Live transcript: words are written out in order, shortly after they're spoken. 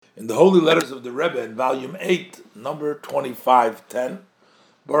In the Holy Letters of the Rebbe, in volume 8, number 2510,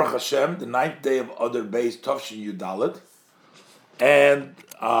 Baruch Hashem, the 9th day of Adar Beis Tavshin Yudalet, and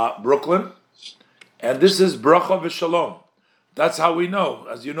Brooklyn. And this is Bracha V'Shalom. That's how we know,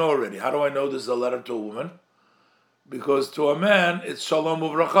 as you know already. How do I know this is a letter to a woman? Because to a man, it's Shalom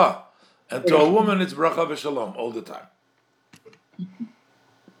Uvracha. And to a woman, it's Bracha V'Shalom all the time.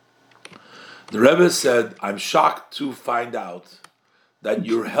 The Rebbe said, I'm shocked to find out that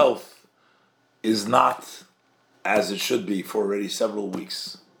your health is not as it should be for already several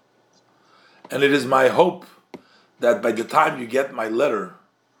weeks. And it is my hope that by the time you get my letter,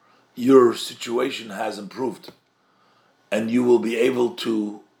 your situation has improved and you will be able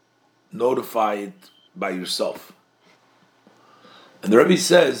to notify it by yourself. And the Rebbe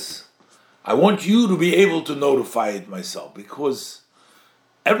says, I want you to be able to notify it myself, because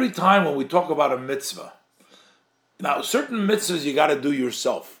every time when we talk about a mitzvah, now certain mitzvahs you got to do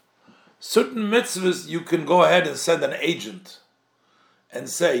yourself. Certain mitzvahs you can go ahead and send an agent and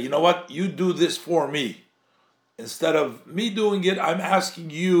say, you know what, you do this for me. Instead of me doing it, I'm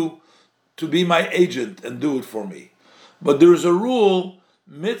asking you to be my agent and do it for me. But there's a rule,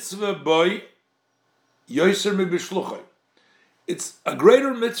 mitzvah boy yoser mi b'shluchay. It's a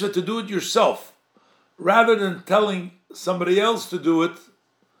greater mitzvah to do it yourself. Rather than telling somebody else to do it,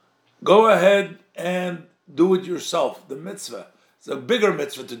 go ahead and do it yourself. The mitzvah. It's a bigger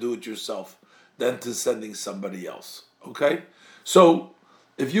mitzvah to do it yourself than to sending somebody else. Okay? So,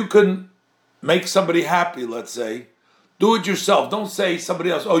 if you can make somebody happy, let's say, do it yourself. Don't say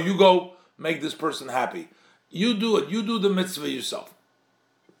somebody else, oh, you go make this person happy. You do it. You do the mitzvah yourself.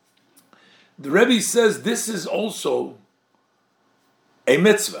 The Rebbe says this is also a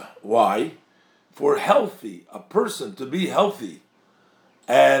mitzvah. Why? For a person to be healthy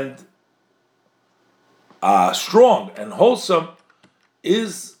and strong and wholesome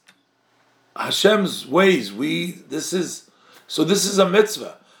is Hashem's ways. This is a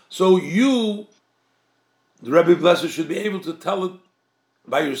mitzvah. So you, the Rebbe Blesser, should be able to tell it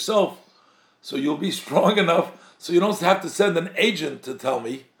by yourself, so you'll be strong enough, so you don't have to send an agent to tell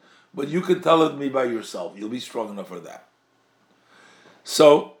me, but you can tell it me by yourself. You'll be strong enough for that.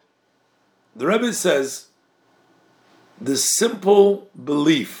 So, the Rebbe says, the simple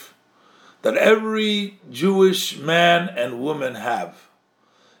belief that every Jewish man and woman have,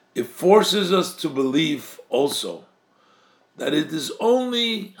 it forces us to believe also that it is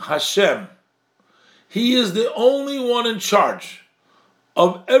only Hashem. He is the only one in charge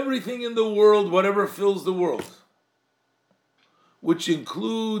of everything in the world, whatever fills the world, which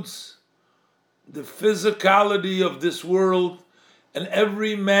includes the physicality of this world, and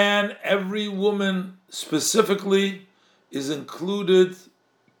every man, every woman specifically is included,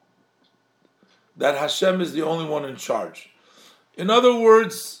 that Hashem is the only one in charge. In other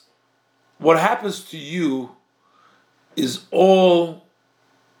words, what happens to you is all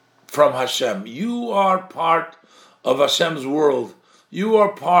from Hashem. You are part of Hashem's world. You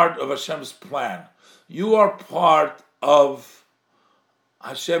are part of Hashem's plan. You are part of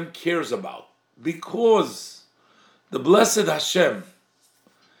Hashem cares about. Because the blessed Hashem,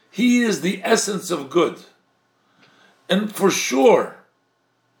 He is the essence of good. And for sure,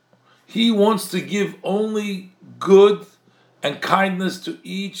 He wants to give only good and kindness to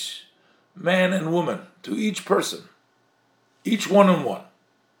each man and woman, to each person, each one on one.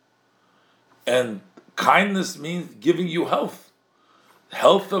 And kindness means giving you health.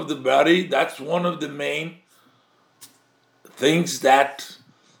 Health of the body, that's one of the main things that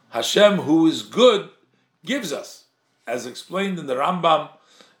Hashem, who is good, gives us. As explained in the Rambam,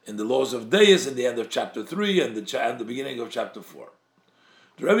 in the Laws of Deis, in the end of chapter 3 and the beginning of chapter 4.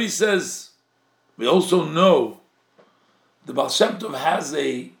 The Rebbe says, we also know the Baal Shem Tov has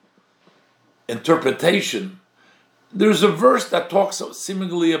a interpretation. There's a verse that talks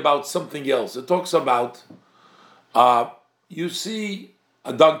seemingly about something else. It talks about, you see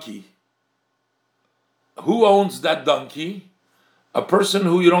a donkey. Who owns that donkey? A person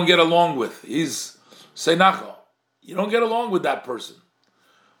who you don't get along with. He's Seinacha. You don't get along with that person.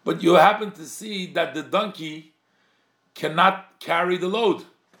 But you happen to see that the donkey cannot carry the load.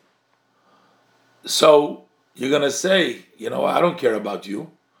 So you're going to say, I don't care about you.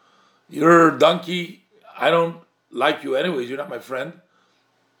 You're a donkey. I don't like you anyways. You're not my friend.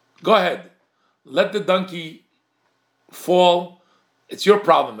 Go ahead. Let the donkey fall. It's your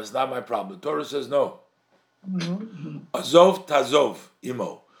problem. It's not my problem. The Torah says no. Azov tazov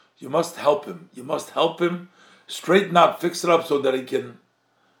imo. You must help him. You must help him straighten up, fix it up so that he can.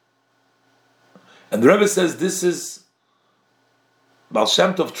 And the Rebbe says this is, Baal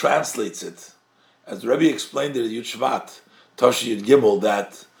Shem Tov translates it, as the Rebbe explained it at Yud Shvat, Toshi Yud Gimel,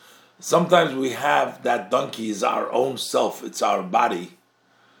 that sometimes we have that donkey is our own self, it's our body,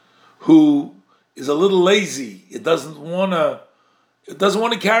 who is a little lazy. It doesn't want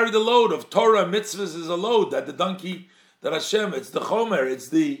to carry the load of Torah. Mitzvahs is a load that the donkey, that Hashem, it's the chomer, it's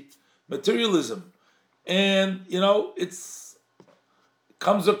the materialism. And, it's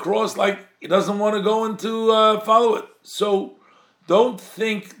comes across like it doesn't want to go into follow it. So don't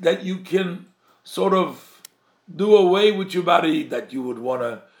think that you can sort of do away with your body, that you would want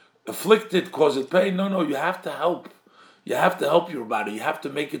to afflict it, cause it pain. No, you have to help. You have to help your body. You have to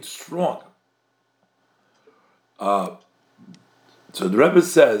make it strong. So the Rebbe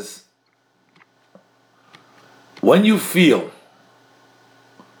says, when you feel,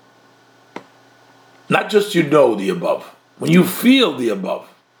 not just the above, when you feel the above,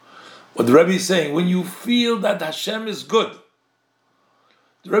 what the Rebbe is saying, when you feel that Hashem is good,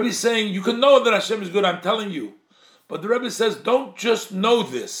 the Rebbe is saying, you can know that Hashem is good, I'm telling you. But the Rebbe says, don't just know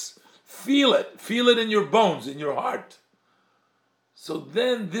this. Feel it in your bones, in your heart. So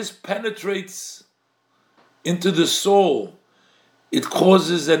then this penetrates into the soul. It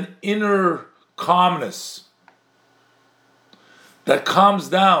causes an inner calmness that calms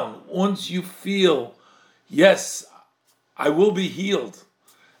down. Once you feel, yes, I will be healed.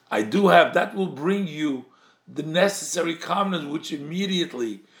 I do have, that will bring you the necessary calmness, which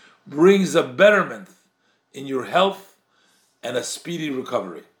immediately brings a betterment in your health and a speedy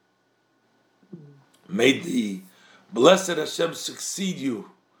recovery. May the blessed Hashem succeed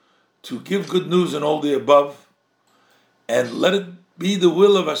you to give good news and all the above, and let it be the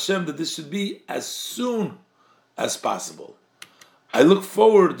will of Hashem that this should be as soon as possible. I look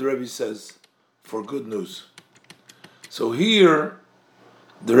forward, the Rebbe says, for good news. So here,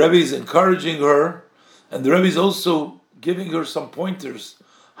 the Rebbe is encouraging her, and the Rebbe is also giving her some pointers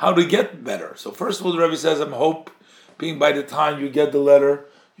how to get better. So first of all, the Rebbe says, I'm hoping by the time you get the letter,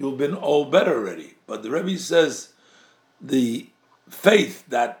 you'll been all better already. But the Rebbe says, the faith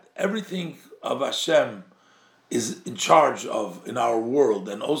that everything of Hashem is in charge of in our world,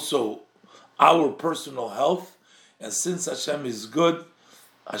 and also our personal health, and since Hashem is good,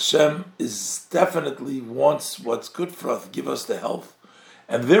 Hashem is definitely wants what's good for us, give us the health.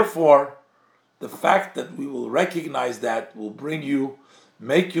 And therefore, the fact that we will recognize that will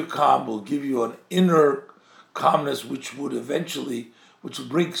make you calm, will give you an inner calmness, which will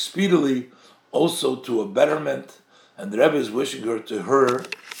bring speedily also to a betterment. And the Rebbe is wishing her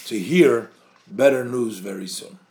to hear better news very soon.